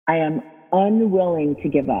I am unwilling to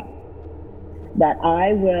give up, that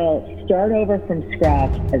I will start over from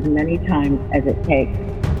scratch as many times as it takes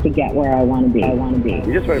to get where I want to be.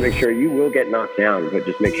 You just want to make sure you will get knocked down, but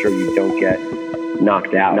just make sure you don't get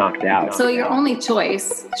knocked out. So your only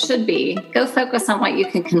choice should be go focus on what you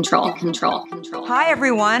can control. Hi,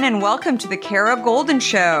 everyone, and welcome to the Kara Goldin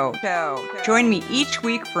Show. Join me each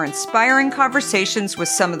week for inspiring conversations with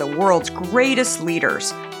some of the world's greatest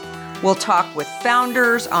leaders. We'll talk with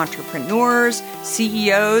founders, entrepreneurs,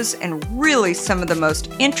 CEOs, and really some of the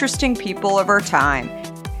most interesting people of our time.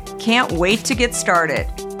 Can't wait to get started.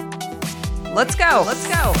 Let's go.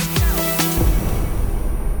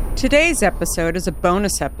 Today's episode is a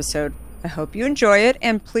bonus episode. I hope you enjoy it,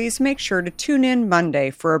 and please make sure to tune in Monday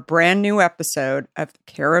for a brand new episode of the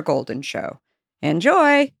Kara Goldin Show.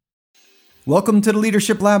 Enjoy! Welcome to the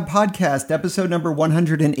Leadership Lab podcast, episode number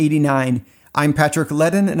 189. I'm Patrick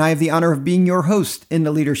Ledden, and I have the honor of being your host in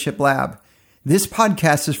the Leadership Lab. This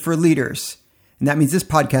podcast is for leaders, and that means this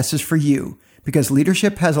podcast is for you, because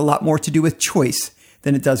leadership has a lot more to do with choice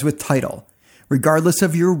than it does with title. Regardless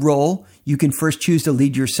of your role, you can first choose to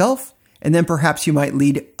lead yourself, and then perhaps you might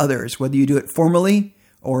lead others, whether you do it formally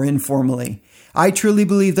or informally. I truly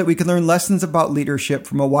believe that we can learn lessons about leadership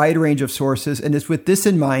from a wide range of sources, and it's with this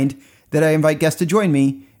in mind that I invite guests to join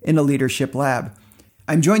me in the Leadership Lab.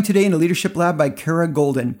 I'm joined today in the Leadership Lab by Kara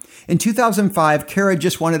Goldin. In 2005, Kara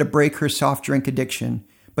just wanted to break her soft drink addiction,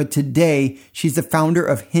 but today she's the founder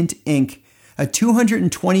of Hint Inc., a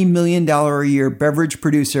 $220 million a year beverage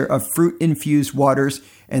producer of fruit-infused waters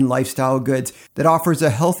and lifestyle goods that offers a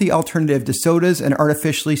healthy alternative to sodas and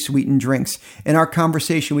artificially sweetened drinks. In our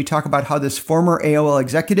conversation, we talk about how this former AOL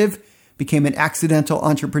executive became an accidental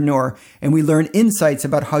entrepreneur, and we learn insights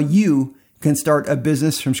about how you can start a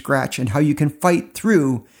business from scratch and how you can fight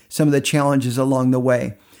through some of the challenges along the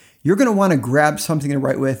way. You're going to want to grab something to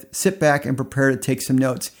write with, sit back, and prepare to take some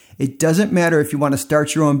notes. It doesn't matter if you want to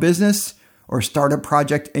start your own business or start a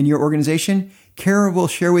project in your organization. Kara will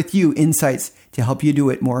share with you insights to help you do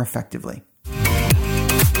it more effectively.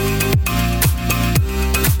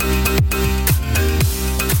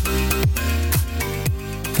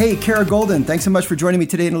 Hey, Kara Goldin, thanks so much for joining me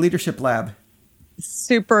today in the Leadership Lab.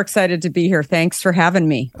 Super excited to be here. Thanks for having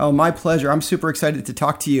me. Oh, my pleasure. I'm super excited to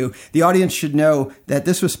talk to you. The audience should know that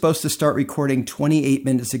this was supposed to start recording 28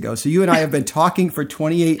 minutes ago. So you and I have been talking for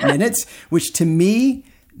 28 minutes, which to me,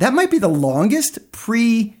 that might be the longest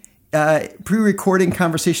pre-recording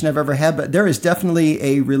conversation I've ever had. But there is definitely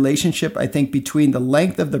a relationship, I think, between the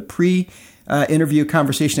length of the pre-interview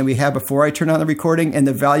conversation that we had before I turn on the recording and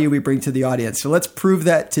the value we bring to the audience. So let's prove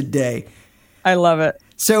that today. I love it.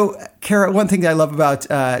 So, Kara, one thing that I love about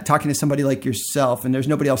talking to somebody like yourself, and there's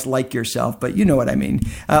nobody else like yourself, but you know what I mean,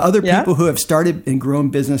 other people who have started and grown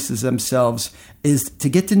businesses themselves, is to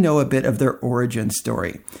get to know a bit of their origin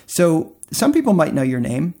story. So some people might know your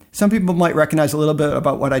name. Some people might recognize a little bit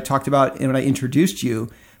about what I talked about when I introduced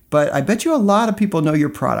you, but I bet you a lot of people know your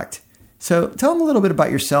product. So tell them a little bit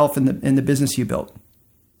about yourself and the business you built.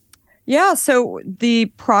 Yeah, so the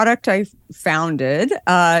product I founded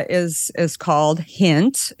is called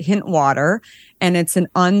Hint Water, and it's an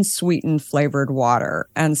unsweetened flavored water.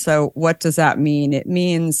 And so what does that mean? It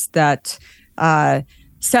means that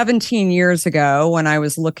 17 years ago, when I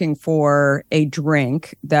was looking for a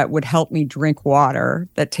drink that would help me drink water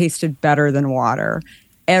that tasted better than water,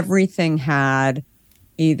 everything had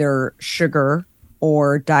either sugar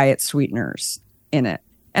or diet sweeteners in it,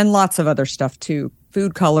 and lots of other stuff too.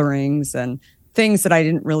 Food colorings and things that I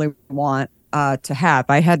didn't really want to have.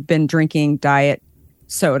 I had been drinking diet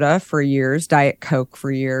soda for years, Diet Coke for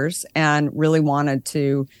years, and really wanted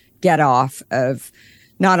to get off of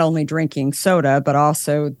not only drinking soda, but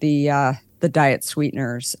also the diet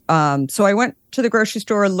sweeteners. So I went to the grocery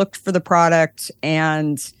store, looked for the product,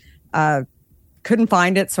 and couldn't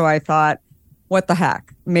find it. So I thought, what the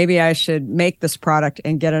heck? Maybe I should make this product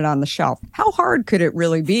and get it on the shelf. How hard could it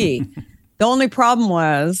really be? The only problem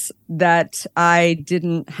was that I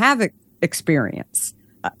didn't have experience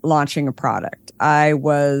launching a product. I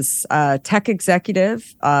was a tech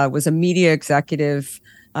executive, was a media executive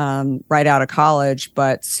right out of college,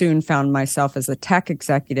 but soon found myself as a tech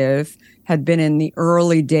executive, had been in the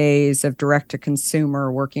early days of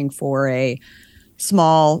direct-to-consumer working for a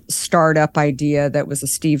small startup idea that was a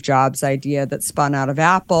Steve Jobs idea that spun out of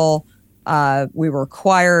Apple. We were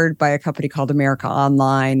acquired by a company called America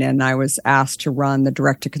Online, and I was asked to run the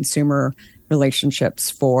direct-to-consumer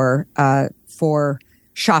relationships for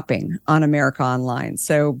shopping on America Online.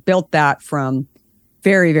 So built that from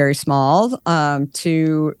very, very small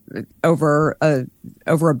to over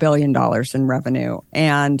 $1 billion in revenue.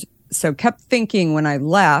 And so kept thinking when I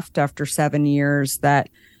left after 7 years that,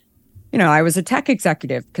 I was a tech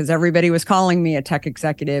executive because everybody was calling me a tech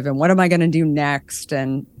executive, and what am I going to do next?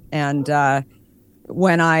 And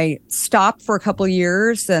when I stopped for a couple of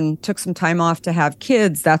years and took some time off to have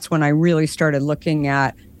kids, that's when I really started looking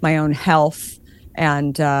at my own health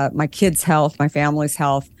and my kids' health, my family's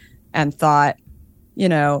health, and thought,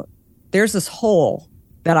 there's this hole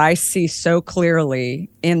that I see so clearly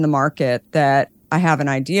in the market that I have an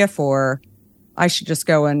idea for. I should just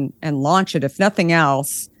go and launch it, if nothing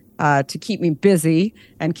else, to keep me busy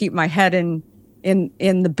and keep my head in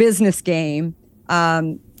the business game.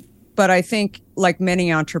 But I think, like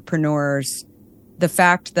many entrepreneurs, the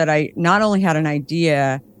fact that I not only had an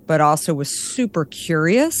idea, but also was super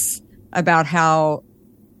curious about how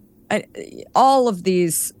all of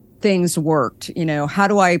these things worked. How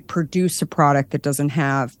do I produce a product that doesn't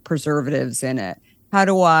have preservatives in it? How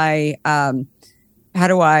do I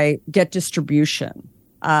get distribution?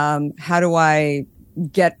 How do I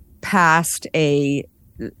get past a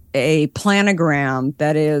planogram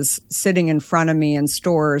that is sitting in front of me in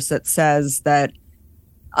stores that says that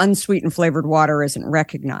unsweetened flavored water isn't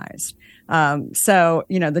recognized? So,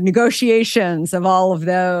 the negotiations of all of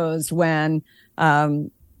those when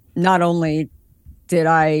not only did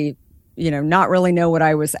I, not really know what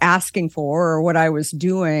I was asking for or what I was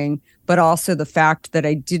doing, but also the fact that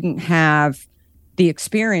I didn't have the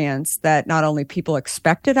experience that not only people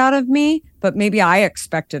expected out of me, but maybe I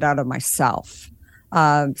expected out of myself.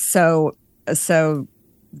 So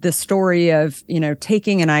the story of,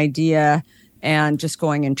 taking an idea and just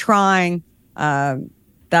going and trying,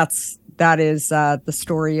 that is the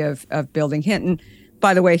story of building Hint. And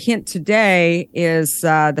by the way, Hint today is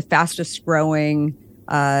the fastest growing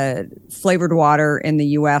flavored water in the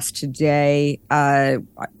U.S. today.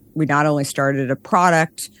 We not only started a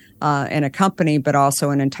product and a company, but also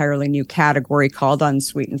an entirely new category called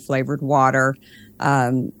unsweetened flavored water,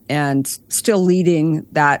 and still leading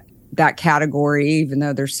that category, even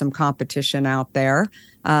though there's some competition out there.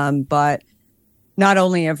 But not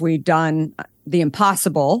only have we done the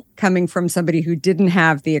impossible, coming from somebody who didn't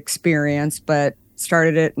have the experience, but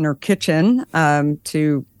started it in her kitchen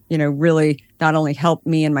to, really not only help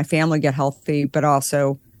me and my family get healthy, but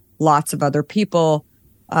also lots of other people.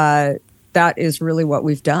 That is really what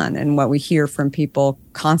we've done, and what we hear from people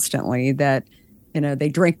constantly, that, they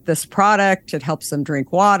drink this product, it helps them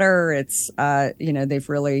drink water. It's, they've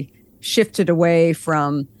really shifted away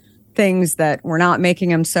from things that were not making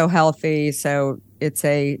them so healthy. So it's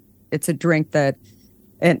a drink that,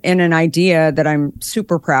 and an idea that I'm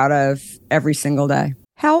super proud of every single day.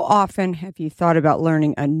 How often have you thought about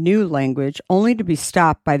learning a new language only to be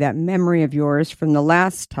stopped by that memory of yours from the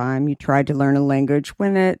last time you tried to learn a language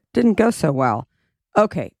when it didn't go so well?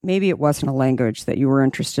 Okay, maybe it wasn't a language that you were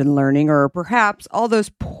interested in learning, or perhaps all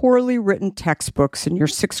those poorly written textbooks in your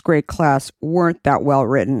 6th grade class weren't that well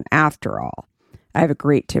written after all. I have a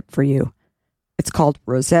great tip for you. It's called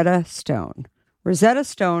Rosetta Stone. Rosetta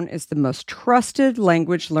Stone is the most trusted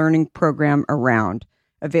language learning program around,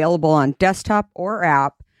 available on desktop or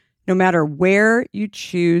app, no matter where you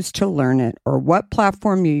choose to learn it or what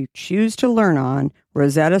platform you choose to learn on.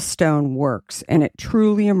 Rosetta Stone works, and it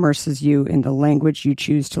truly immerses you in the language you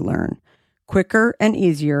choose to learn, quicker and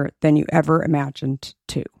easier than you ever imagined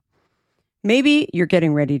to. Maybe you're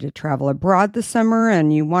getting ready to travel abroad this summer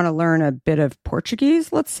and you want to learn a bit of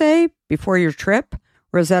Portuguese, let's say, before your trip.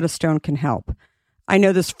 Rosetta Stone can help. I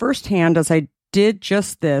know this firsthand, as I did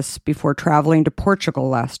just this before traveling to Portugal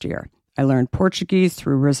last year. I learned Portuguese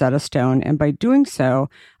through Rosetta Stone, and by doing so,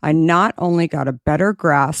 I not only got a better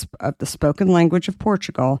grasp of the spoken language of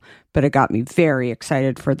Portugal, but it got me very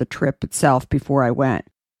excited for the trip itself before I went.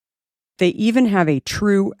 They even have a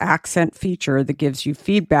true accent feature that gives you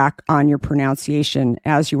feedback on your pronunciation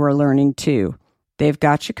as you are learning too. They've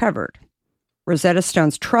got you covered. Rosetta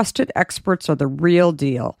Stone's trusted experts are the real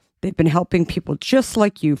deal. They've been helping people just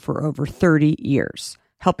like you for over 30 years,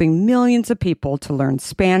 helping millions of people to learn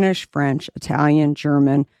Spanish, French, Italian,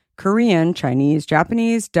 German, Korean, Chinese,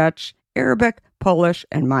 Japanese, Dutch, Arabic, Polish,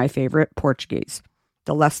 and my favorite, Portuguese.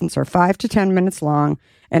 The lessons are 5 to 10 minutes long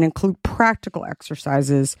and include practical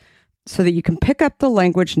exercises so that you can pick up the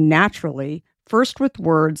language naturally, first with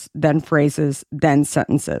words, then phrases, then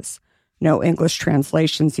sentences. No English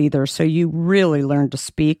translations either, so you really learn to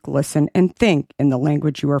speak, listen, and think in the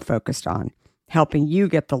language you are focused on, helping you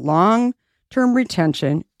get the long-term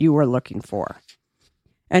retention you are looking for.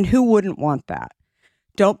 And who wouldn't want that?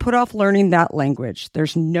 Don't put off learning that language.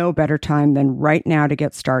 There's no better time than right now to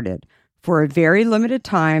get started. For a very limited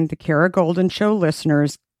time, the Kara Golden Show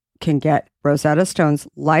listeners can get Rosetta Stone's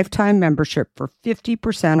lifetime membership for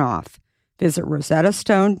 50% off. Visit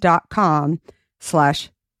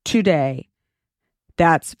rosettastone.com/today.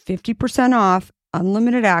 That's 50% off,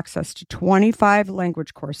 unlimited access to 25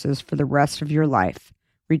 language courses for the rest of your life.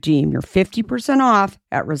 Redeem your 50% off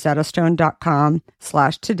at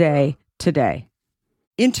rosettastone.com/today today.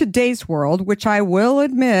 In today's world, which I will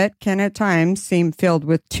admit can at times seem filled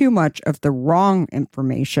with too much of the wrong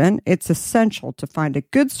information, it's essential to find a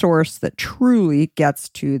good source that truly gets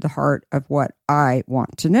to the heart of what I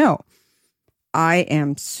want to know. I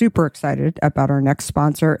am super excited about our next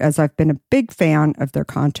sponsor, as I've been a big fan of their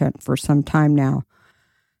content for some time now.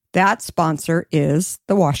 That sponsor is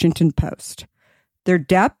The Washington Post. Their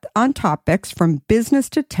depth on topics from business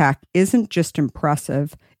to tech isn't just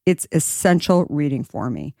impressive, it's essential reading for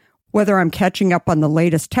me. Whether I'm catching up on the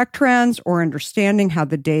latest tech trends or understanding how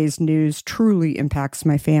the day's news truly impacts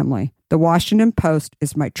my family, The Washington Post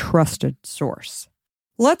is my trusted source.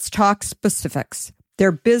 Let's talk specifics.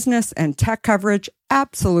 Their business and tech coverage,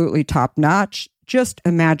 absolutely top-notch. Just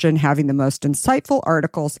imagine having the most insightful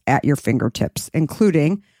articles at your fingertips,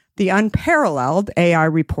 including the unparalleled AI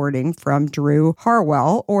reporting from Drew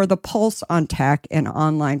Harwell or the pulse on tech and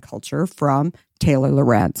online culture from Taylor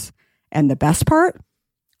Lorenz. And the best part?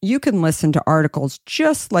 You can listen to articles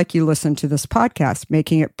just like you listen to this podcast,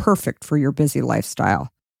 making it perfect for your busy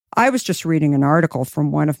lifestyle. I was just reading an article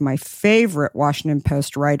from one of my favorite Washington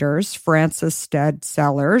Post writers, Frances Stead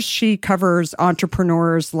Sellers. She covers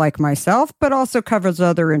entrepreneurs like myself, but also covers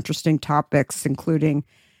other interesting topics, including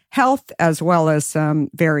health, as well as some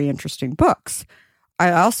very interesting books.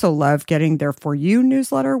 I also love getting their For You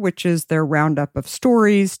newsletter, which is their roundup of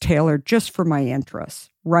stories tailored just for my interests,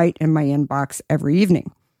 right in my inbox every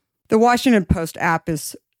evening. The Washington Post app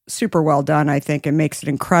is super well done, I think, and makes it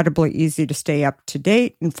incredibly easy to stay up to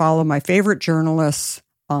date and follow my favorite journalists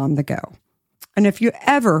on the go. And if you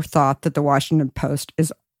ever thought that the Washington Post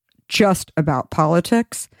is just about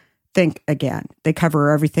politics, think again. They cover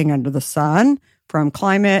everything under the sun, from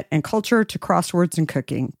climate and culture to crosswords and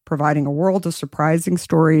cooking, providing a world of surprising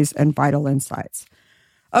stories and vital insights.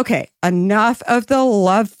 Okay, enough of the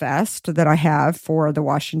love fest that I have for the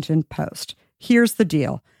Washington Post. Here's the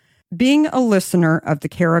deal. Being a listener of the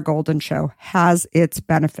Kara Goldin Show has its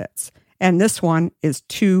benefits, and this one is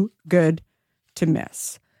too good to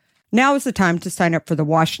miss. Now is the time to sign up for the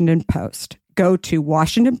Washington Post. Go to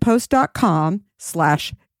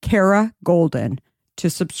washingtonpost.com/Kara Goldin to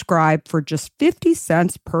subscribe for just 50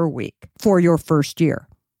 cents per week for your first year.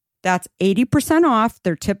 That's 80% off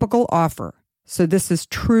their typical offer. So this is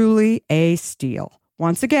truly a steal.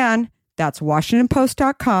 Once again, that's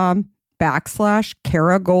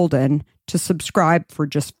washingtonpost.com/Kara Goldin to subscribe for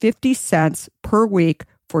just 50 cents per week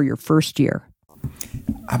for your first year.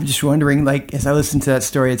 I'm just wondering, like, as I listen to that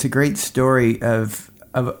story, it's a great story of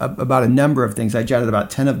about a number of things. I jotted about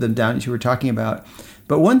 10 of them down as you were talking about.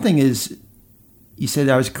 But one thing is, you said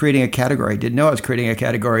I was creating a category. Didn't know I was creating a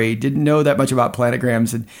category. Didn't know that much about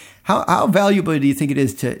planograms. And how valuable do you think it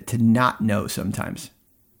is to not know sometimes?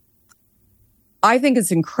 I think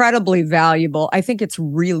it's incredibly valuable. I think it's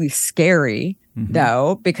really scary,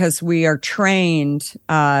 though, because we are trained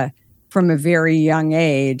from a very young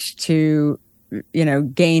age to,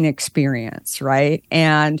 gain experience, right?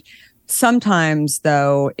 And sometimes,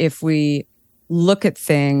 though, if we look at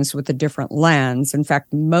things with a different lens, in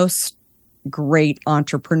fact, most great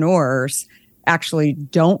entrepreneurs actually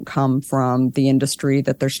don't come from the industry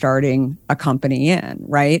that they're starting a company in,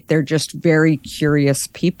 right? They're just very curious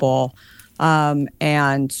people,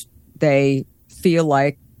 and they feel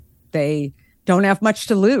like they don't have much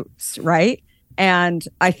to lose, right? And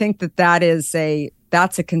I think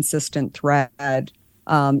that's a consistent thread.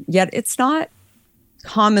 Yet it's not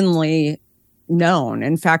commonly known.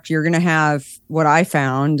 In fact, you're going to have what I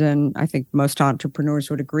found, and I think most entrepreneurs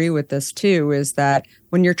would agree with this too, is that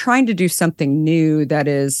when you're trying to do something new that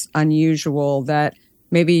is unusual, that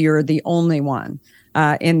maybe you're the only one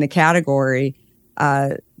in the category,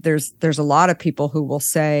 there's a lot of people who will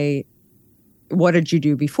say, what did you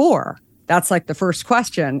do before? That's like the first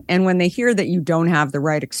question. And when they hear that you don't have the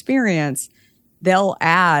right experience, they'll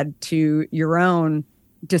add to your own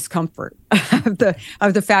discomfort of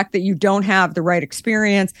the fact that you don't have the right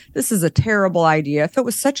experience. This is a terrible idea. If it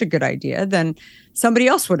was such a good idea, then somebody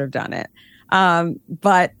else would have done it.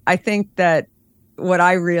 But I think that what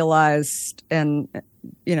I realized and,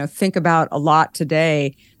 think about a lot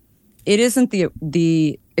today, it isn't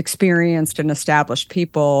the experienced and established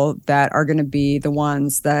people that are going to be the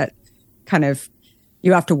ones that kind of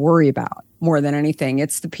you have to worry about more than anything.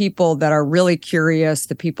 It's the people that are really curious,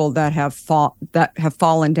 the people that have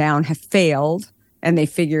fallen down, have failed, and they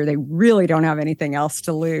figure they really don't have anything else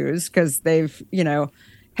to lose because they've,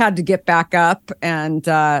 had to get back up. And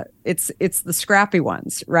it's the scrappy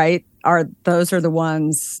ones, right? Those are the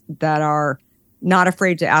ones that are not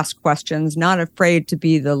afraid to ask questions, not afraid to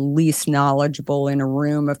be the least knowledgeable in a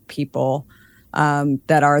room of people,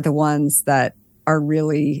 that are the ones that are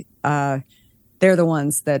really, they're the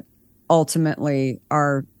ones that ultimately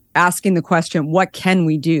are asking the question, what can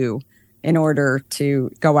we do in order to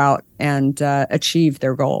go out and achieve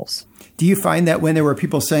their goals? Do you find that when there were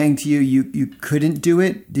people saying to you, you couldn't do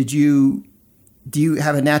it, do you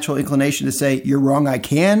have a natural inclination to say, you're wrong, I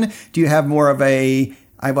can? Do you have more of I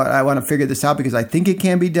want to figure this out because I think it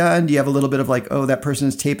can be done? Do you have a little bit of like, oh, that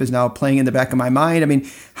person's tape is now playing in the back of my mind? I mean,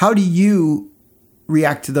 how do you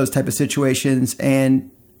react to those type of situations,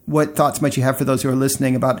 and what thoughts might you have for those who are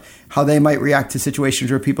listening about how they might react to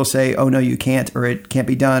situations where people say, oh, no, you can't, or it can't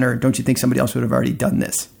be done, or don't you think somebody else would have already done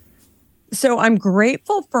this? So I'm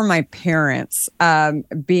grateful for my parents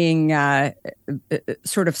being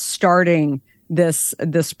sort of starting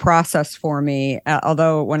this process for me.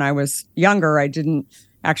 Although when I was younger, I didn't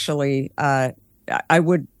actually, I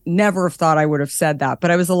would never have thought I would have said that.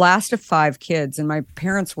 But I was the last of 5 kids, and my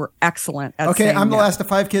parents were excellent at saying I'm the no. last of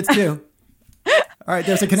 5 kids too. All right,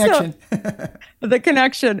 there's a connection. The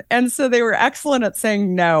connection. And so they were excellent at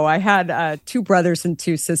saying no. I had 2 brothers and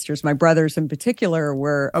 2 sisters. My brothers in particular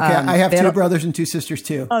were... Okay, I have 2 brothers and 2 sisters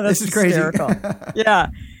too. Oh, this is crazy. Yeah.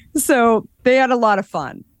 So they had a lot of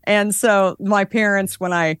fun. And so my parents,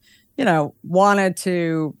 when I, wanted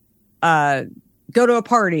to go to a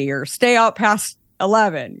party or stay out past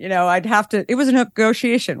 11, I'd have to... It was a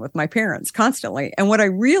negotiation with my parents constantly. And what I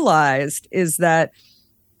realized is that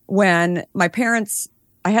when my parents,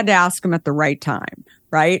 I had to ask them at the right time,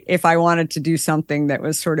 right? If I wanted to do something that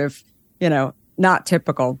was sort of, not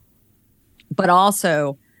typical. But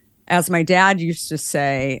also, as my dad used to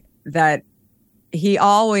say, that he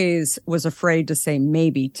always was afraid to say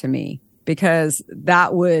maybe to me, because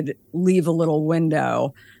that would leave a little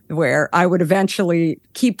window where I would eventually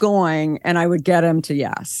keep going and I would get him to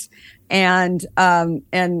yes. And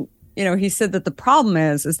he said that the problem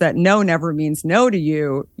is that no never means no to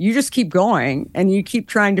you. You just keep going and you keep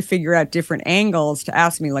trying to figure out different angles to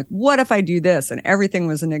ask me, like, what if I do this? And everything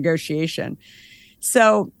was a negotiation.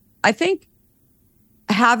 So I think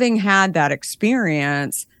having had that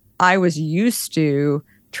experience, I was used to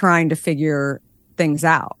trying to figure things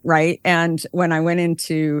out, right? And when I went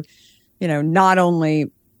into, not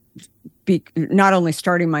only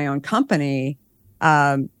starting my own company,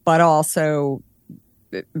 but also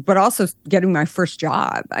getting my first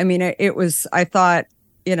job. I mean, I thought,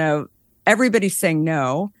 everybody's saying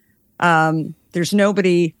no. There's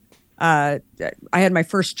nobody, I had my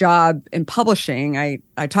first job in publishing.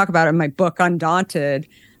 I talk about it in my book, Undaunted,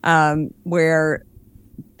 where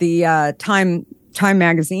the Time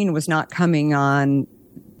magazine was not coming on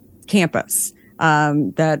campus.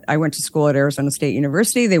 That I went to school at Arizona State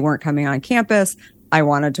University. They weren't coming on campus. I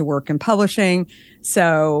wanted to work in publishing.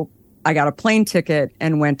 So I got a plane ticket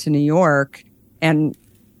and went to New York, and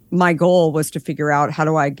my goal was to figure out, how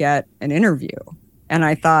do I get an interview? And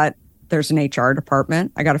I thought, there's an HR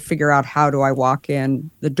department. I got to figure out, how do I walk in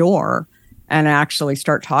the door and actually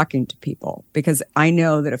start talking to people? Because I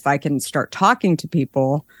know that if I can start talking to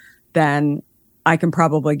people, then I can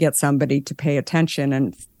probably get somebody to pay attention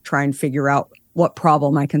and try and figure out what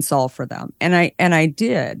problem I can solve for them. And I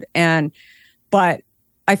did. But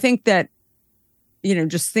I think that,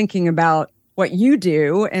 just thinking about what you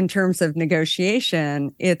do in terms of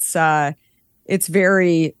negotiation, it's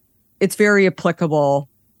very applicable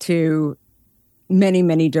to many,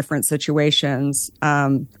 many different situations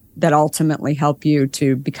that ultimately help you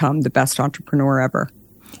to become the best entrepreneur ever.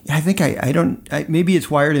 I think maybe it's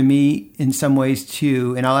wired in me in some ways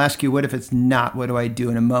too. And I'll ask you, what if it's not? What do I do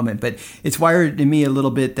in a moment? But it's wired in me a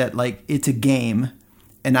little bit that, like, it's a game.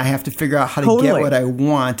 And I have to figure out how to get what I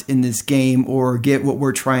want in this game, or get what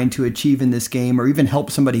we're trying to achieve in this game, or even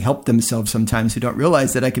help somebody help themselves sometimes who don't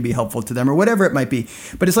realize that I could be helpful to them, or whatever it might be.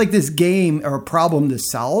 But it's like this game or a problem to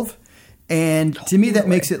solve. And to me, that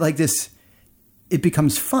makes it like this, it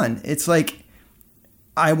becomes fun. It's like,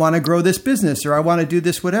 I want to grow this business, or I want to do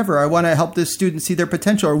this, whatever. I want to help this student see their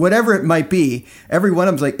potential, or whatever it might be. Every one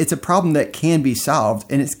of them's like, it's a problem that can be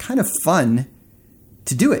solved. And it's kind of fun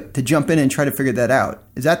to do it, to jump in and try to figure that out.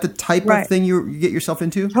 Is that the type of thing you get yourself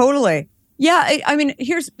into? Totally. Yeah. I mean,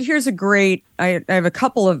 here's a great, I have a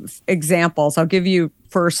couple of examples. I'll give you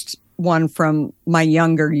first one from my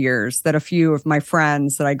younger years that a few of my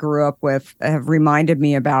friends that I grew up with have reminded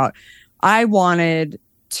me about. I wanted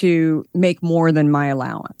to make more than my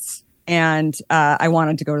allowance. And I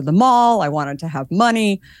wanted to go to the mall. I wanted to have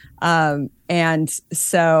money. And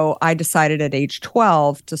so I decided at age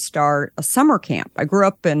 12 to start a summer camp. I grew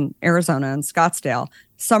up in Arizona, in Scottsdale.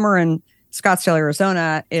 Summer in Scottsdale,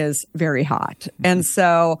 Arizona is very hot. And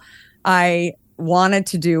so I wanted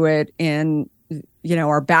to do it in,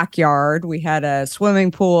 our backyard. We had a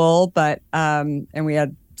swimming pool, and we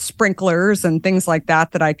had sprinklers and things like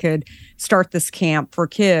that I could start this camp for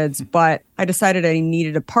kids. But I decided I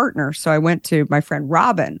needed a partner. So I went to my friend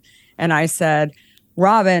Robin and I said,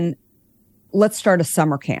 Robin, let's start a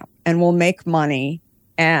summer camp and we'll make money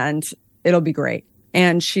and it'll be great.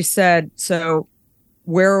 And she said, so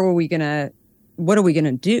what are we going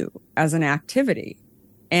to do as an activity?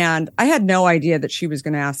 And I had no idea that she was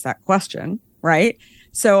going to ask that question. Right.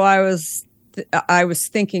 So I was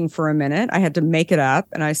thinking for a minute. I had to make it up.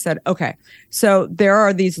 And I said, okay, so there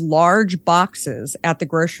are these large boxes at the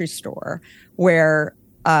grocery store where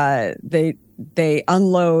they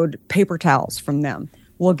unload paper towels from them.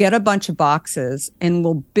 We'll get a bunch of boxes and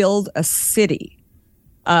we'll build a city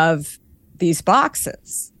of these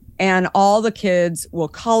boxes. And all the kids will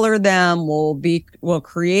color them, we'll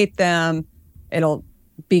create them. It'll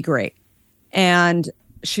be great. And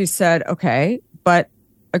she said, okay, but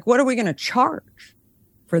like, what are we going to charge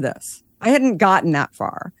for this? I hadn't gotten that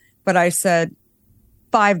far, but I said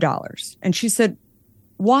 $5. And she said,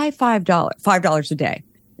 why $5? $5 a day.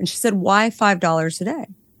 And she said, why $5 a day?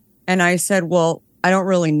 And I said, well, I don't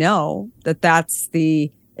really know that that's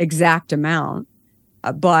the exact amount,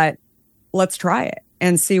 but let's try it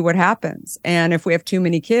and see what happens. And if we have too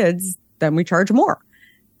many kids, then we charge more.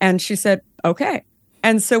 And she said, okay.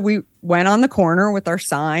 And so we went on the corner with our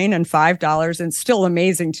sign and $5. And still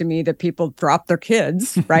amazing to me that people dropped their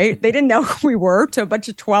kids, right? They didn't know who we were, to a bunch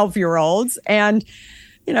of 12-year-olds. And,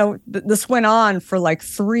 this went on for like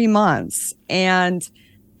 3 months. And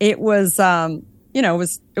it was,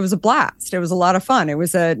 it was a blast. It was a lot of fun. It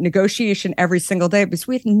was a negotiation every single day because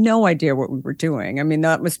we had no idea what we were doing. I mean,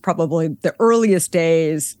 that was probably the earliest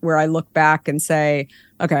days where I look back and say,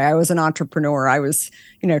 okay, I was an entrepreneur. I was,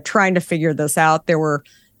 trying to figure this out. There were,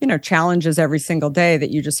 challenges every single day that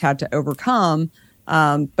you just had to overcome.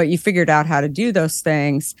 But you figured out how to do those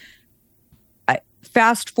things.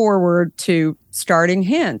 Fast forward to starting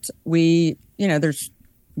Hint. There's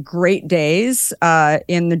great days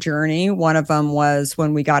in the journey. One of them was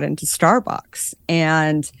when we got into Starbucks,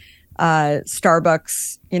 and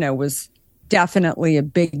Starbucks, was definitely a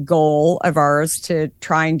big goal of ours to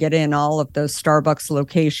try and get in all of those Starbucks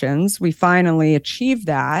locations. We finally achieved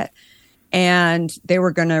that, and they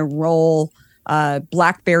were going to roll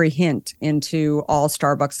BlackBerry Hint into all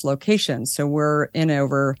Starbucks locations. So we're in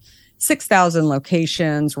over 6,000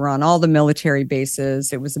 locations. We're on all the military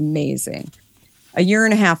bases. It was amazing. A year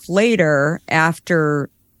and a half later, after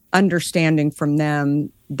understanding from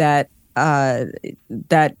them that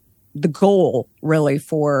that the goal really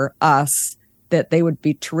for us that they would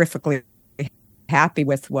be terrifically happy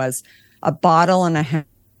with was a bottle and a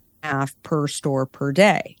half per store per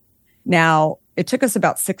day. Now, it took us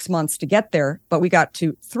about 6 months to get there, but we got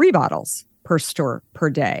to 3 bottles per store per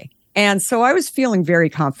day. And so I was feeling very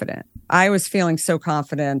confident. I was feeling so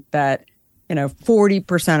confident that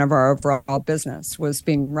 40% of our overall business was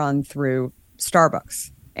being run through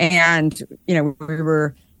Starbucks. And,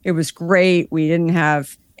 it was great. We didn't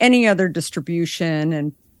have any other distribution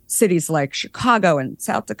in cities like Chicago and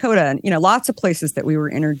South Dakota and, lots of places that we were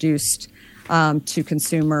introduced to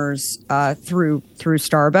consumers through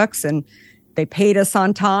Starbucks, and they paid us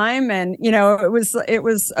on time. And, it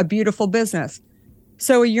was a beautiful business.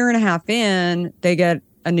 So a year and a half in, they get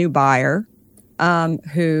a new buyer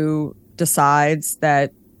who decides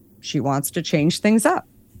that she wants to change things up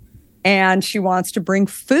and she wants to bring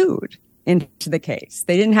food into the case.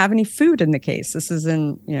 They didn't have any food in the case. This is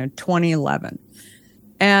in 2011.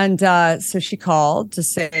 And so she called to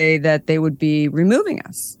say that they would be removing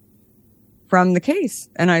us from the case.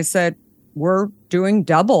 And I said, we're doing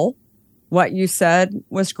double what you said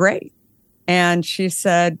was great. And she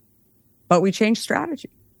said, but we changed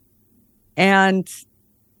strategy. And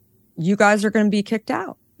you guys are going to be kicked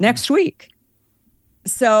out next week.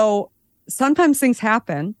 So sometimes things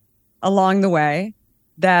happen along the way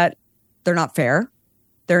that they're not fair.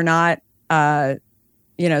 They're not, they're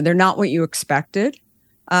not what you expected.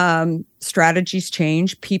 Strategies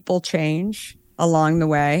change, people change along the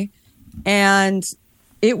way. And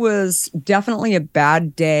it was definitely a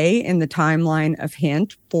bad day in the timeline of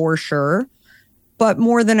Hint, for sure. But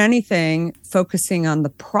more than anything, focusing on the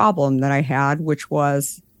problem that I had, which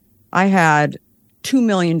was I had $2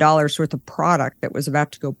 million worth of product that was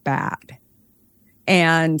about to go bad.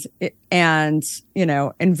 and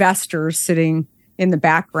investors sitting in the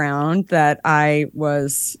background that I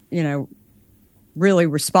was, really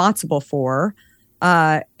responsible for.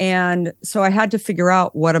 And so I had to figure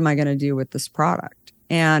out, what am I going to do with this product?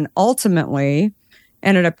 And ultimately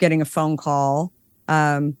ended up getting a phone call,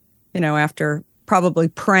 after probably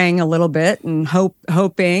praying a little bit and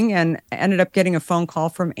hoping, and ended up getting a phone call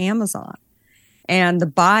from Amazon. And the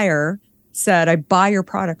buyer said, I buy your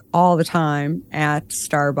product all the time at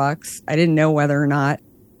Starbucks. I didn't know whether or not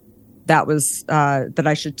that was, that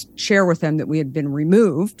I should share with him that we had been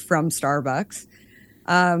removed from Starbucks.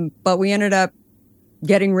 But we ended up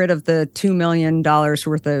getting rid of the $2 million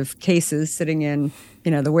worth of cases sitting in,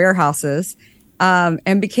 the warehouses,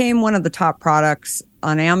 and became one of the top products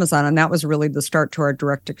on Amazon. And that was really the start to our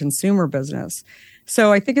direct-to-consumer business.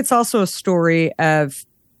 So I think it's also a story of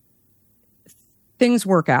things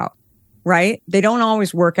work out, right? They don't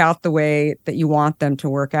always work out the way that you want them to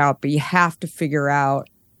work out, but you have to figure out,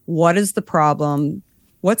 what is the problem?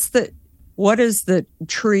 What is the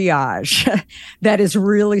triage that is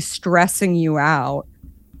really stressing you out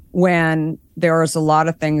when there is a lot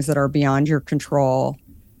of things that are beyond your control,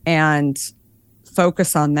 and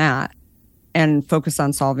focus on that and focus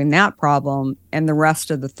on solving that problem, and the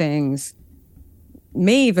rest of the things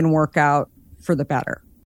may even work out for the better.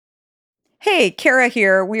 Hey, Kara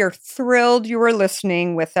here. We are thrilled you are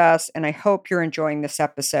listening with us, and I hope you're enjoying this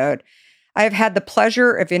episode. I have had the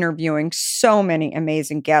pleasure of interviewing so many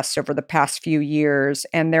amazing guests over the past few years,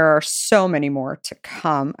 and there are so many more to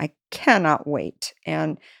come. I cannot wait.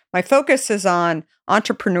 And my focus is on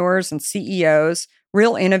entrepreneurs and CEOs,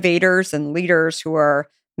 real innovators and leaders who are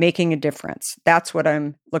making a difference. That's what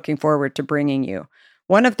I'm looking forward to bringing you.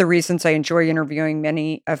 One of the reasons I enjoy interviewing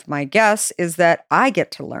many of my guests is that I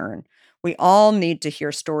get to learn. We all need to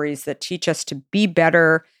hear stories that teach us to be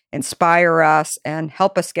better, inspire us, and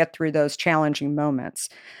help us get through those challenging moments.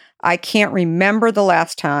 I can't remember the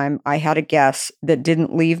last time I had a guest that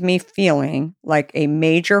didn't leave me feeling like a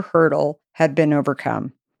major hurdle had been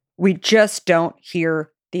overcome. We just don't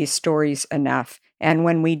hear these stories enough. And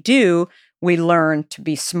when we do, we learn to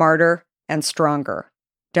be smarter and stronger.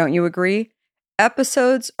 Don't you agree?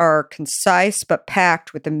 Episodes are concise but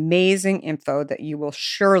packed with amazing info that you will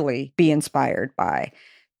surely be inspired by.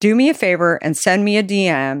 Do me a favor and send me a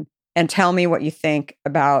DM and tell me what you think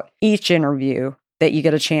about each interview that you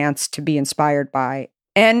get a chance to be inspired by.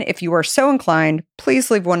 And if you are so inclined, please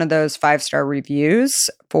leave one of those 5-star reviews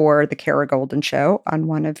for The Kara Goldin Show on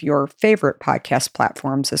one of your favorite podcast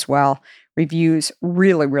platforms as well. Reviews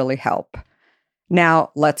really, really help.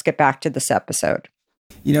 Now, let's get back to this episode.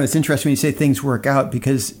 It's interesting when you say things work out,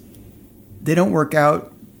 because they don't work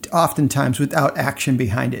out oftentimes without action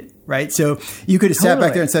behind it, right? So you could have sat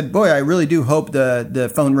back there and said, boy, I really do hope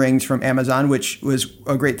the phone rings from Amazon, which was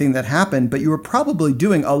a great thing that happened. But you were probably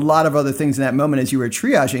doing a lot of other things in that moment as you were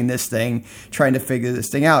triaging this thing, trying to figure this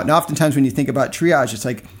thing out. And oftentimes when you think about triage, it's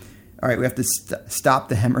like, all right, we have to stop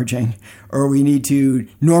the hemorrhaging, or we need to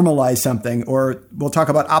normalize something, or we'll talk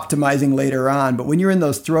about optimizing later on. But when you're in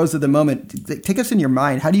those throes of the moment, take us in your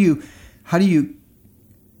mind. How do you, I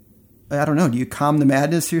don't know, do you calm the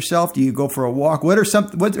madness yourself? Do you go for a walk? What are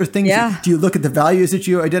things, do you look at the values that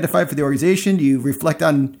you identify for the organization? Do you reflect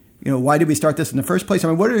on, why did we start this in the first place?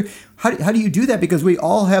 I mean, how do you do that? Because we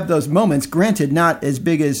all have those moments, granted, not as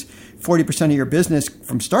big as 40% of your business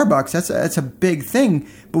from Starbucks. That's a big thing,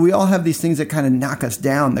 but we all have these things that kind of knock us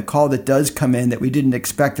down, the call that does come in that we didn't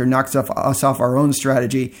expect, or knocks us off our own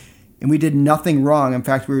strategy. And we did nothing wrong. In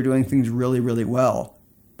fact, we were doing things really, really well,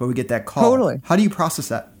 but we get that call. Totally. How do you process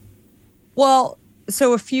that? Well,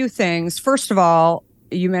 so a few things. First of all,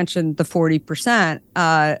 you mentioned the 40%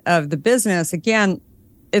 of the business. Again,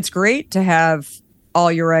 it's great to have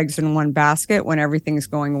all your eggs in one basket when everything's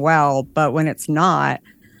going well, but when it's not,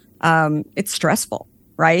 it's stressful,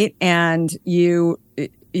 right? And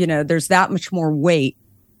there's that much more weight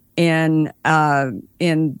in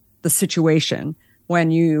the situation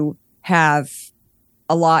when you have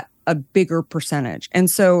a bigger percentage. And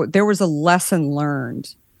so there was a lesson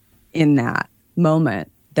learned in that moment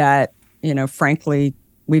that, frankly,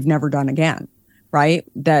 we've never done again, right?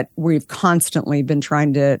 That we've constantly been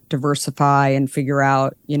trying to diversify and figure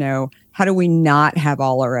out, how do we not have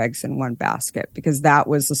all our eggs in one basket? Because that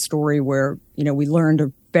was a story where, we learned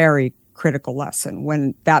a very critical lesson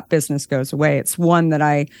when that business goes away. It's one that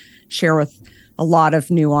I share with a lot of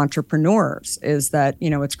new entrepreneurs, is that,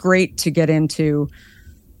 it's great to get into,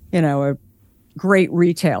 a great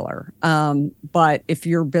retailer. But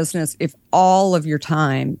if all of your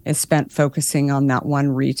time is spent focusing on that one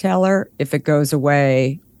retailer, if it goes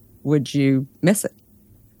away, would you miss it?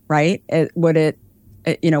 Right? Would it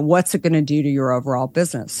what's it going to do to your overall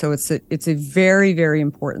business? So it's a very, very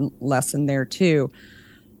important lesson there too.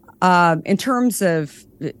 In terms of,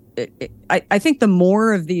 I think the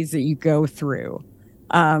more of these that you go through,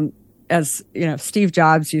 as Steve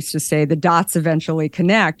Jobs used to say, the dots eventually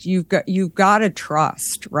connect. You've got to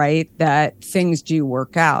trust, right, that things do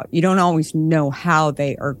work out. You don't always know how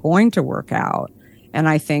they are going to work out. And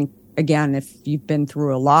I think, again, if you've been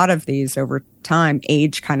through a lot of these over time,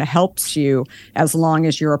 age kind of helps you, as long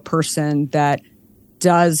as you're a person that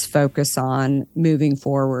does focus on moving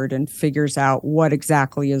forward and figures out what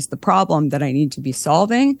exactly is the problem that I need to be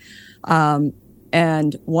solving.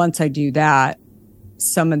 And once I do that,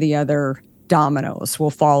 some of the other dominoes will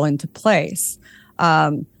fall into place.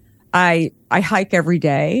 I hike every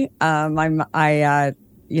day. I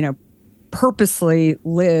purposely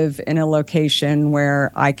live in a location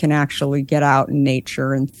where I can actually get out in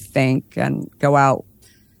nature and think and go out,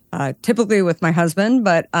 typically with my husband,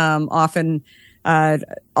 but often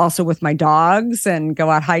also with my dogs, and go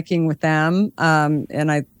out hiking with them.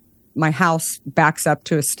 My house backs up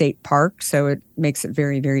to a state park, so it makes it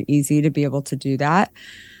very, very easy to be able to do that.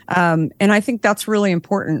 And I think that's really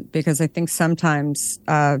important, because I think sometimes,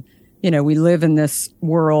 we live in this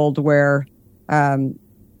world where,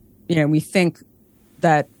 we think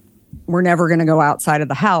that we're never going to go outside of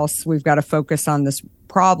the house. We've got to focus on this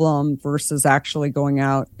problem versus actually going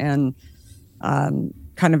out and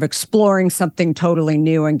kind of exploring something totally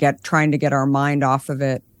new and trying to get our mind off of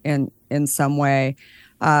it in some way.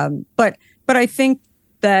 But I think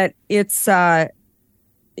that it's, I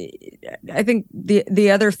think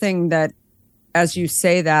the other thing that, as you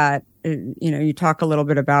say that, you talk a little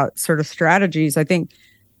bit about sort of strategies. I think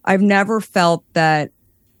I've never felt that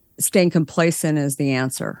staying complacent is the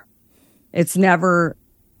answer. It's never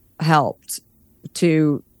helped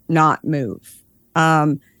to not move.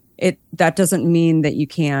 That doesn't mean that you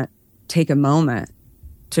can't take a moment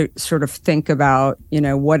to sort of think about,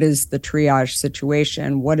 what is the triage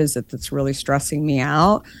situation? What is it that's really stressing me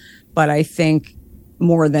out? But I think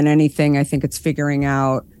more than anything, I think it's figuring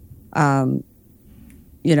out,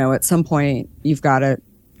 at some point you've got to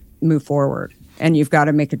move forward and you've got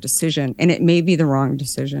to make a decision, and it may be the wrong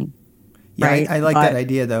decision. Yeah, right? I like that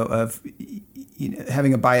idea though of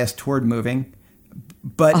having a bias toward moving,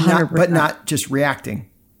 but 100%. not just reacting.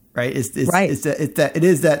 Right. It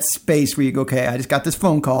is that space where you go, okay, I just got this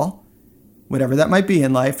phone call, whatever that might be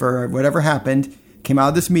in life or whatever happened, came out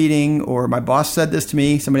of this meeting, or my boss said this to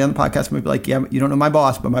me. Somebody on the podcast might be like, yeah, you don't know my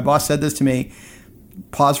boss, but my boss said this to me.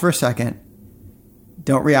 Pause for a second.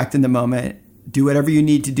 Don't react in the moment. Do whatever you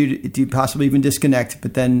need to do to possibly even disconnect,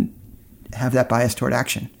 but then have that bias toward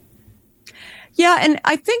action. Yeah. And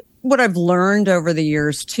I think what I've learned over the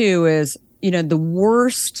years too is, the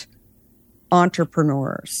worst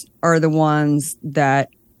entrepreneurs are the ones that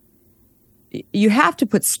you have to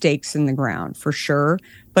put stakes in the ground for sure.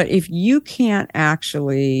 But if you can't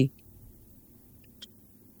actually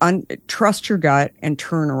trust your gut and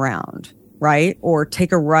turn around, right? Or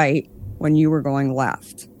take a right when you were going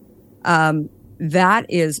left, that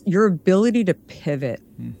is your ability to pivot,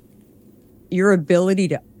 your ability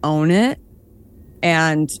to own it.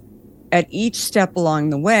 And at each step along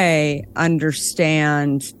the way,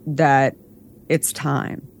 understand that it's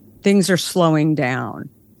time. Things are slowing down.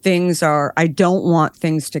 I don't want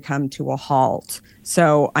things to come to a halt.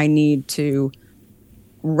 So I need to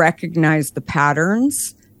recognize the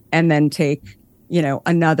patterns and then take,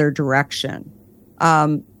 another direction.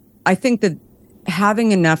 I think that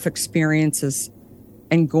having enough experiences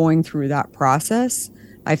and going through that process,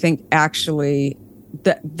 I think actually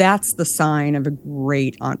that's the sign of a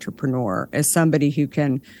great entrepreneur, is somebody who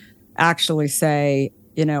can actually say,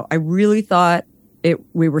 I really thought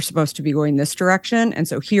we were supposed to be going this direction. And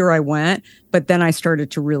so here I went, but then I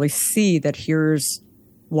started to really see that here's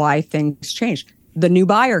why things changed. The new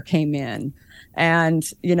buyer came in and,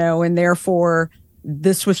 and therefore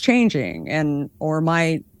this was changing,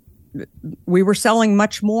 we were selling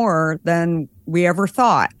much more than we ever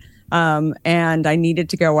thought. And I needed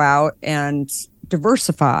to go out and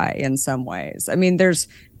diversify in some ways. I mean, there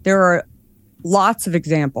are lots of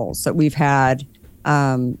examples that we've had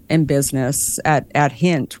in business at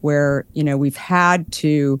Hint where, we've had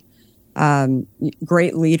to,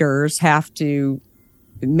 great leaders have to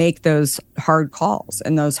make those hard calls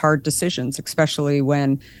and those hard decisions, especially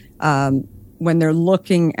when they're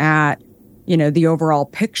looking at, the overall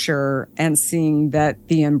picture and seeing that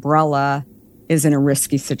the umbrella is in a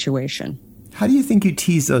risky situation. How do you think you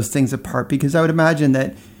tease those things apart? Because I would imagine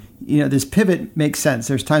that, this pivot makes sense.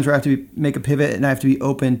 There's times where I have to make a pivot and I have to be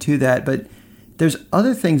open to that, but there's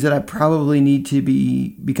other things that I probably need to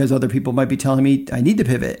be, because other people might be telling me I need to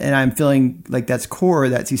pivot, and I'm feeling like that's core,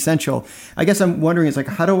 that's essential. I guess I'm wondering, it's like,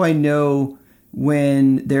 how do I know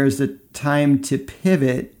when there's a time to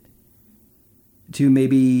pivot to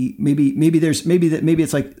maybe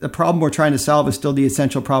it's like the problem we're trying to solve is still the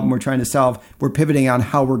essential problem we're trying to solve. We're pivoting on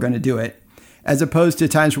how we're going to do it, as opposed to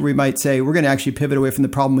times where we might say we're going to actually pivot away from the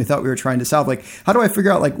problem we thought we were trying to solve. Like, how do I figure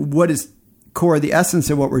out like what is core, the essence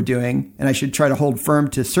of what we're doing, and I should try to hold firm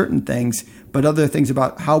to certain things, but other things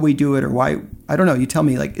about how we do it or why, I don't know. You tell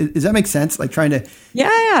me, like, does that make sense? Like trying to...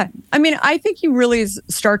 Yeah. I mean, I think you really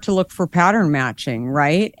start to look for pattern matching,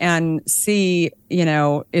 right? And see,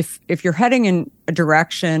 if you're heading in a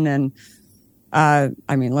direction and,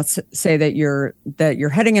 let's say that you're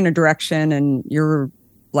heading in a direction and you're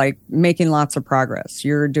like making lots of progress.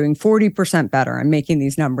 You're doing 40% better. I'm making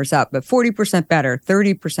these numbers up, but 40% better,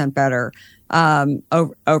 30% better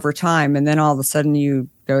over time. And then all of a sudden you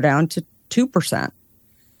go down to 2%,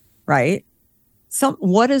 right?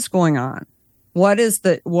 What is going on? What is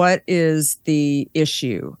the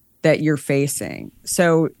issue that you're facing?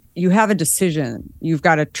 So you have a decision. You've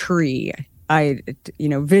got a tree.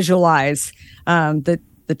 Visualize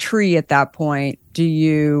the tree at that point. Do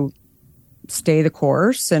you stay the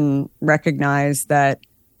course and recognize that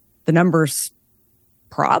the number's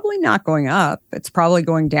probably not going up? It's probably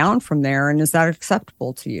going down from there. And is that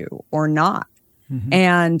acceptable to you or not? Mm-hmm.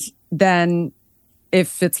 And then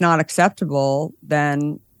if it's not acceptable,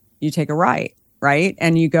 then you take a right?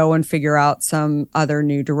 And you go and figure out some other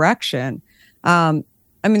new direction.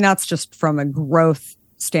 That's just from a growth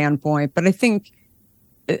standpoint, but I think,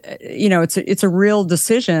 it's a real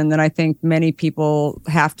decision that I think many people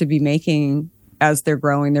have to be making as they're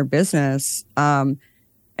growing their business. And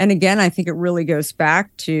again, I think it really goes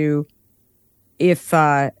back to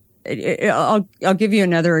I'll give you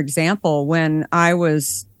another example. When I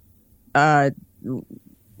was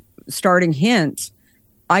starting Hint,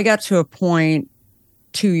 I got to a point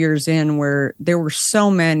 2 years in where there were so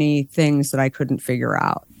many things that I couldn't figure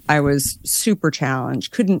out. I was super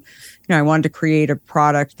challenged. I wanted to create a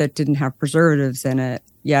product that didn't have preservatives in it,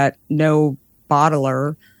 yet no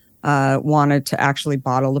bottler wanted to actually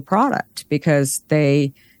bottle the product because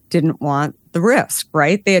they didn't want the risk,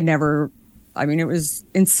 right? They had never, it was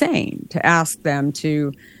insane to ask them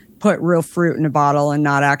to put real fruit in a bottle and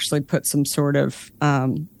not actually put some sort of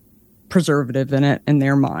preservative in it in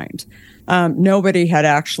their mind. Nobody had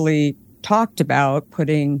actually talked about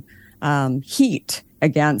putting heat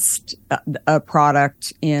against a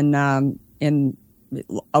product in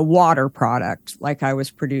a water product like I was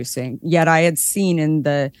producing. Yet I had seen in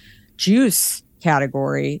the juice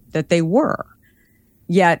category that they were.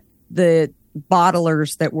 Yet the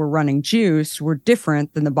bottlers that were running juice were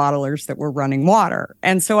different than the bottlers that were running water.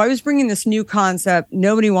 And so I was bringing this new concept.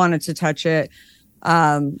 Nobody wanted to touch it.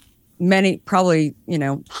 Probably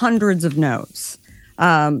hundreds of no's.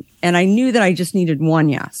 And I knew that I just needed one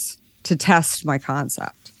yes to test my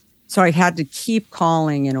concept. So I had to keep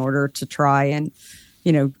calling in order to try and,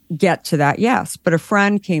 get to that yes. But a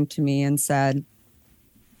friend came to me and said,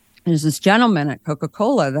 there's this gentleman at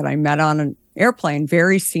Coca-Cola that I met on an airplane,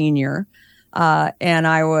 very senior. And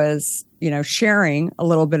I was, sharing a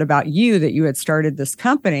little bit about you, that you had started this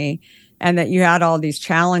company and that you had all these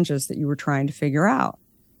challenges that you were trying to figure out.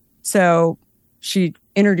 So she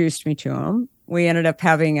introduced me to him. We ended up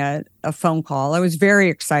having a phone call. I was very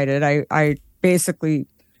excited. I basically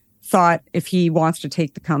thought, if he wants to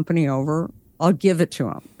take the company over, I'll give it to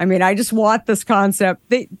him. I just want this concept.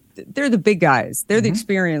 They're the big guys. They're the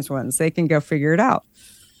experienced ones. They can go figure it out.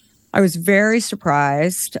 I was very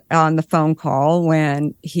surprised on the phone call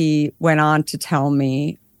when he went on to tell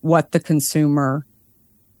me what the consumer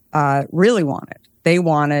really wanted. They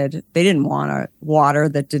didn't want a water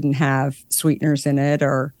that didn't have sweeteners in it,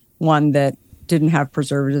 or one that didn't have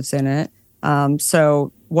preservatives in it.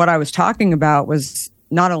 So what I was talking about was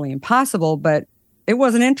not only impossible, but it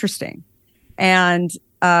wasn't interesting. And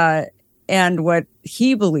what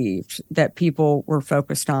he believed that people were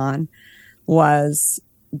focused on was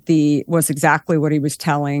exactly what he was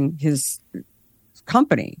telling his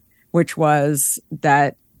company, which was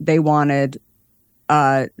that they wanted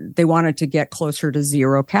to get closer to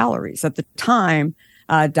 0 calories. At the time,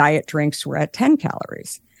 diet drinks were at 10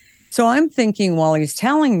 calories. So I'm thinking, while he's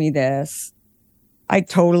telling me this, I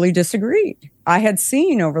totally disagreed. I had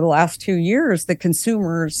seen over the last 2 years that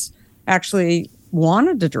consumers actually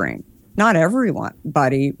wanted to drink. Not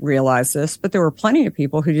everybody realized this, but there were plenty of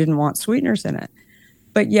people who didn't want sweeteners in it.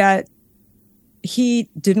 But yet he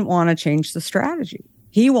didn't want to change the strategy.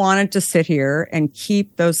 He wanted to sit here and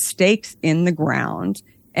keep those stakes in the ground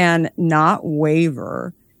and not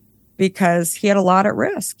waver because he had a lot at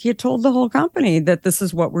risk. He had told the whole company that this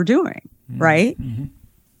is what we're doing, right? Mm-hmm.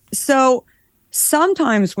 So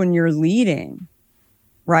sometimes when you're leading,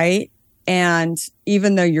 right, and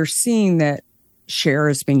even though you're seeing that share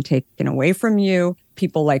is being taken away from you,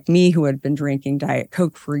 people like me who had been drinking Diet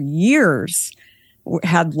Coke for years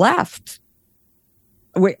had left.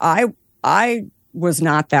 I was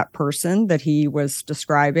not that person that he was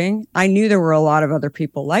describing. I knew there were a lot of other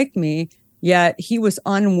people like me, yet he was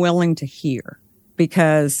unwilling to hear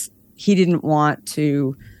because he didn't want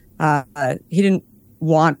to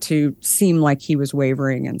seem like he was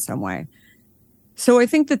wavering in some way. So I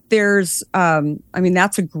think that there's,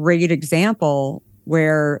 that's a great example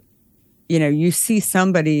where, you see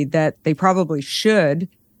somebody that they probably should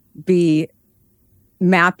be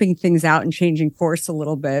mapping things out and changing course a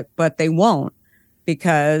little bit, but they won't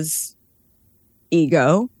because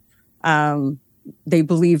ego. They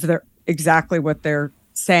believe they're exactly what they're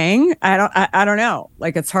saying. I don't know.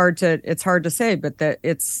 Like it's hard to say, but that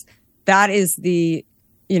is the,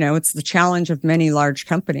 it's the challenge of many large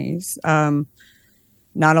companies.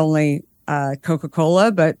 Not only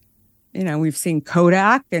Coca-Cola, but we've seen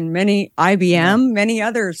Kodak and many IBM, many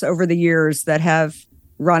others over the years that have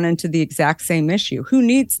run into the exact same issue. Who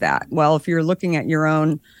needs that? Well, if you're looking at your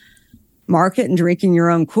own market and drinking your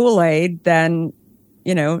own Kool-Aid, then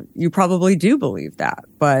you probably do believe that.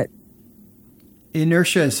 But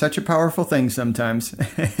inertia is such a powerful thing sometimes,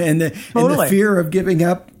 and the fear of giving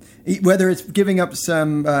up. Whether it's giving up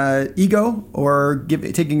some ego or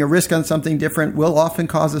taking a risk on something different will often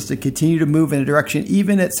cause us to continue to move in a direction,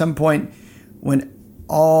 even at some point when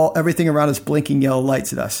everything around us blinking yellow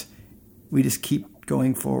lights at us. We just keep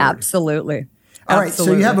going forward. Absolutely. All right,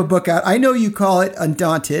 so you have a book out. I know you call it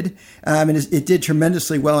Undaunted, and it did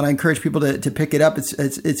tremendously well, and I encourage people to pick it up.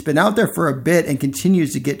 It's been out there for a bit and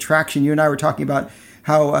continues to get traction. You and I were talking about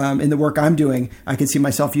how in the work I'm doing, I can see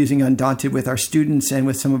myself using Undaunted with our students and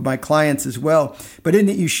with some of my clients as well. But in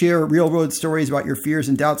it, you share real-world stories about your fears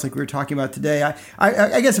and doubts like we were talking about today.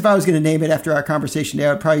 I guess if I was going to name it after our conversation today,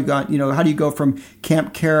 I would probably go, how do you go from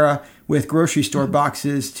Camp Cara with grocery store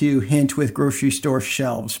boxes to Hint with grocery store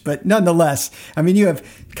shelves? But nonetheless, you have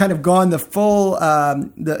kind of gone the full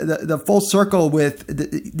the full circle with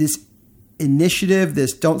this initiative,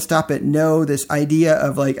 this don't stop at no, this idea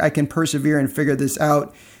of like, I can persevere and figure this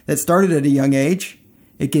out, that started at a young age.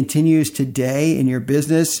 It continues today in your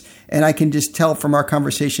business. And I can just tell from our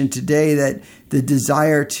conversation today that the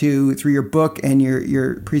desire to, through your book and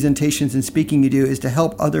your presentations and speaking you do, is to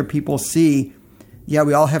help other people see, yeah,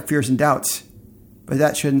 we all have fears and doubts, but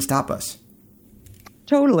that shouldn't stop us.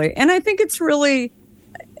 Totally. And I think it's really,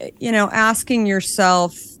 asking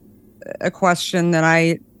yourself a question that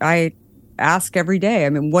I ask every day.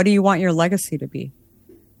 What do you want your legacy to be?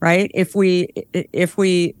 Right? If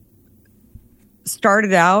we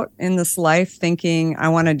started out in this life thinking, I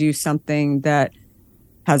want to do something that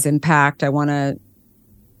has impact, I want to,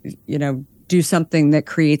 do something that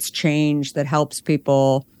creates change, that helps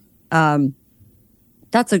people,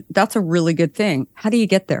 that's a really good thing. How do you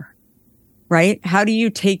get there? Right? How do you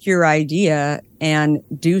take your idea and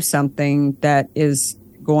do something that is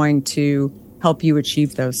going to help you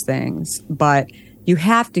achieve those things? But you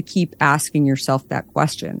have to keep asking yourself that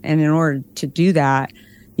question. And in order to do that,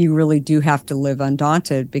 you really do have to live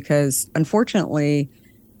undaunted, because unfortunately,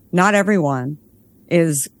 not everyone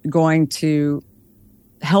is going to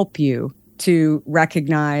help you to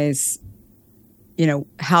recognize,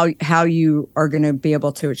 how you are going to be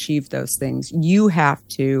able to achieve those things. You have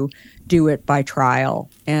to do it by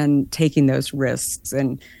trial and taking those risks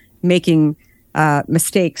and making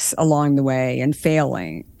mistakes along the way and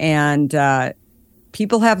failing. And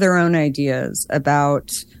people have their own ideas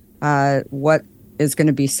about what is going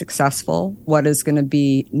to be successful, what is going to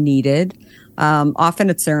be needed.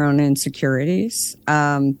 Often it's their own insecurities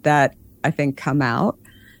that I think come out.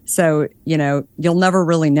 So, you'll never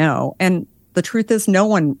really know. And the truth is, no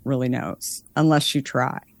one really knows unless you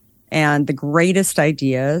try. And the greatest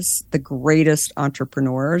ideas, the greatest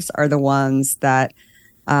entrepreneurs are the ones that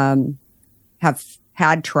have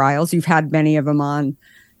had trials. You've had many of them on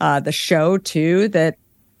the show too, that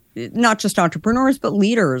not just entrepreneurs, but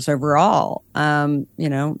leaders overall,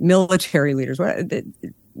 military leaders,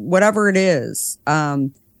 whatever it is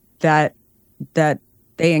that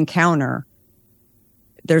they encounter.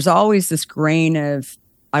 There's always this grain of,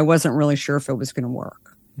 I wasn't really sure if it was going to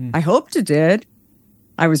work. I hoped it did.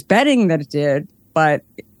 I was betting that it did, but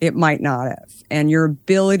it might not have. And your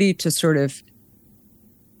ability to sort of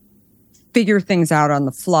figure things out on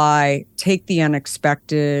the fly, take the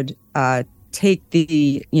unexpected, take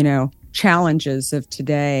the, challenges of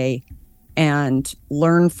today and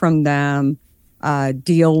learn from them,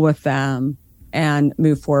 deal with them, and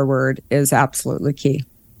move forward is absolutely key.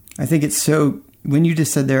 I think it's so, when you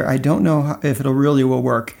just said there, I don't know if it'll really will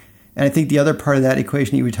work. And I think the other part of that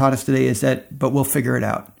equation you taught us today is that, but we'll figure it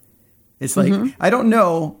out. It's like, I don't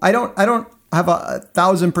know. I don't have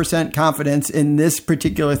 1,000% confidence in this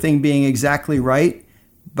particular thing being exactly right,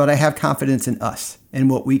 but I have confidence in us and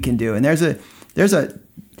what we can do. And there's a,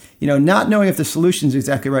 not knowing if the solution is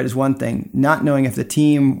exactly right is one thing. Not knowing if the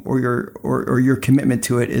team or your commitment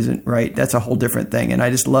to it isn't right, that's a whole different thing. And I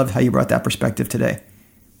just loved how you brought that perspective today.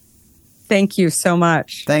 Thank you so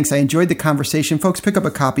much. Thanks. I enjoyed the conversation. Folks, pick up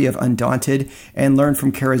a copy of Undaunted and learn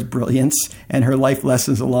from Kara's brilliance and her life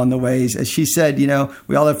lessons along the ways. As she said,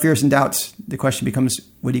 we all have fears and doubts. The question becomes,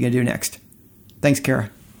 what are you going to do next? Thanks, Kara.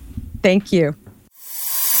 Thank you.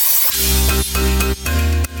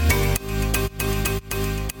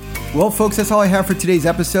 Well, folks, that's all I have for today's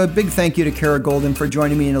episode. Big thank you to Kara Goldin for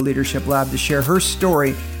joining me in the Leadership Lab to share her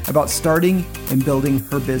story about starting and building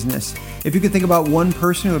her business. If you could think about one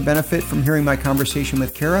person who would benefit from hearing my conversation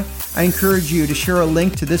with Kara, I encourage you to share a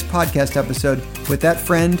link to this podcast episode with that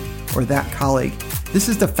friend or that colleague. This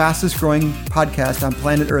is the fastest growing podcast on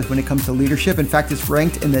planet Earth when it comes to leadership. In fact, it's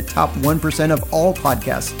ranked in the top 1% of all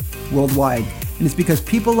podcasts worldwide. And it's because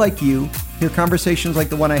people like you hear conversations like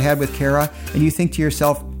the one I had with Kara, and you think to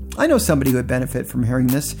yourself, I know somebody who would benefit from hearing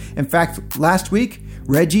this. In fact, last week,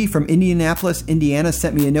 Reggie from Indianapolis, Indiana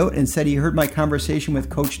sent me a note and said he heard my conversation with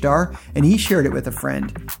Coach Dar and he shared it with a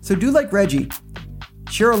friend. So do like Reggie.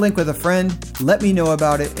 Share a link with a friend, let me know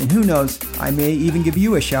about it, and who knows, I may even give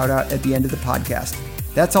you a shout out at the end of the podcast.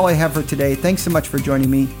 That's all I have for today. Thanks so much for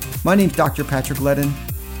joining me. My name's Dr. Patrick Ledden.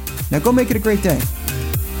 Now go make it a great day.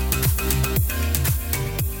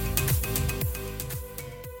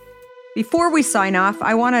 Before we sign off,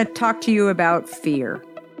 I want to talk to you about fear.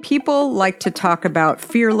 People like to talk about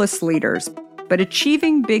fearless leaders, but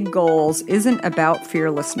achieving big goals isn't about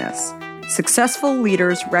fearlessness. Successful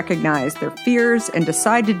leaders recognize their fears and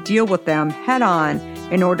decide to deal with them head on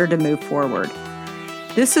in order to move forward.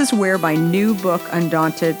 This is where my new book,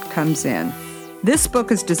 Undaunted, comes in. This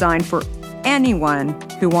book is designed for anyone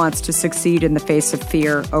who wants to succeed in the face of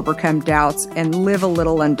fear, overcome doubts, and live a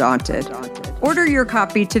little undaunted. Order your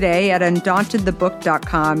copy today at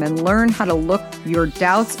undauntedthebook.com and learn how to look your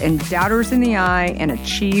doubts and doubters in the eye and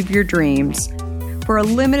achieve your dreams. For a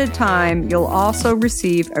limited time, you'll also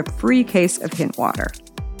receive a free case of Hint Water.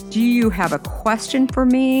 Do you have a question for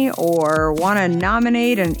me or want to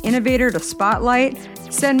nominate an innovator to spotlight?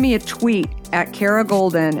 Send me a tweet at Kara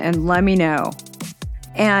Goldin and let me know.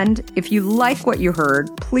 And if you like what you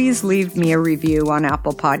heard, please leave me a review on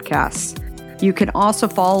Apple Podcasts. You can also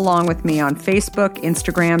follow along with me on Facebook,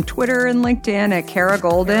 Instagram, Twitter, and LinkedIn at Kara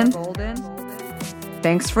Goldin.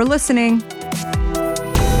 Thanks for listening.